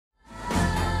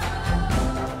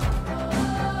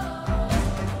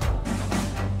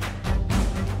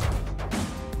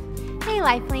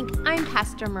LifeLink, I'm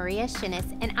Pastor Maria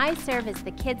Shinnis, and I serve as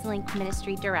the Kids Link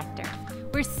Ministry Director.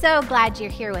 We're so glad you're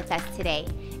here with us today.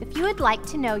 If you would like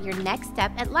to know your next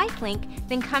step at LifeLink,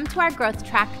 then come to our Growth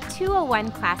Track 201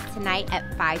 class tonight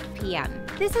at 5 p.m.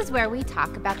 This is where we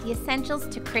talk about the essentials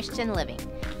to Christian living.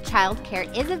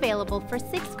 Childcare is available for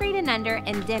 6th grade and under,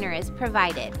 and dinner is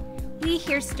provided. We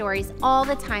hear stories all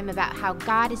the time about how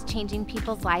God is changing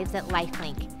people's lives at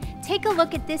LifeLink. Take a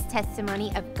look at this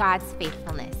testimony of God's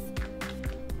faithfulness.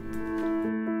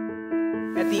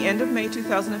 At the end of May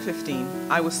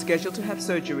 2015, I was scheduled to have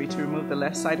surgery to remove the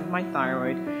left side of my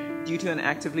thyroid due to an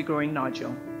actively growing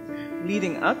nodule.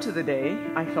 Leading up to the day,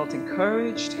 I felt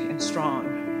encouraged and strong.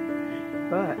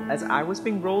 But as I was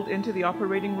being rolled into the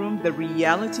operating room, the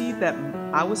reality that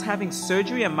I was having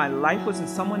surgery and my life was in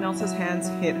someone else's hands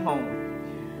hit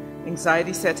home.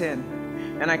 Anxiety set in,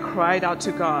 and I cried out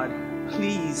to God,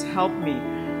 "Please help me.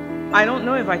 I don't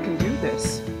know if I can do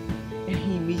this." And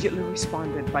He immediately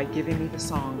responded by giving me the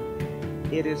song,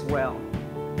 "It Is Well."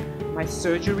 My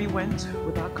surgery went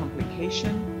without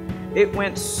complication. It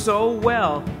went so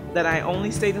well that I only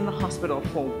stayed in the hospital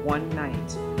for one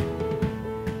night.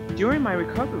 During my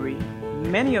recovery,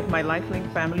 many of my LifeLink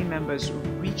family members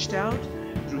reached out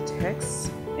through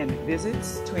texts and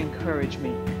visits to encourage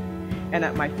me. And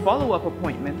at my follow-up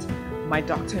appointment, my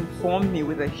doctor informed me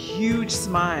with a huge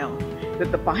smile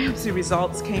that the biopsy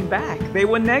results came back. They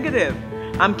were negative.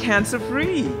 I'm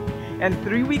cancer-free. And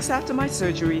 3 weeks after my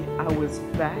surgery, I was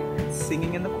back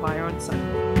singing in the choir on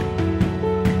Sunday.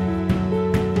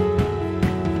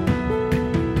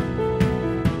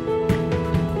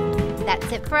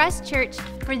 That's it for us, church.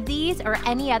 For these or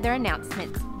any other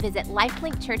announcements, visit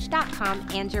lifelinkchurch.com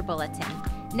and your bulletin.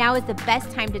 Now is the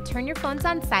best time to turn your phones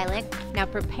on silent. Now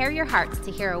prepare your hearts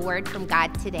to hear a word from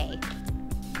God today.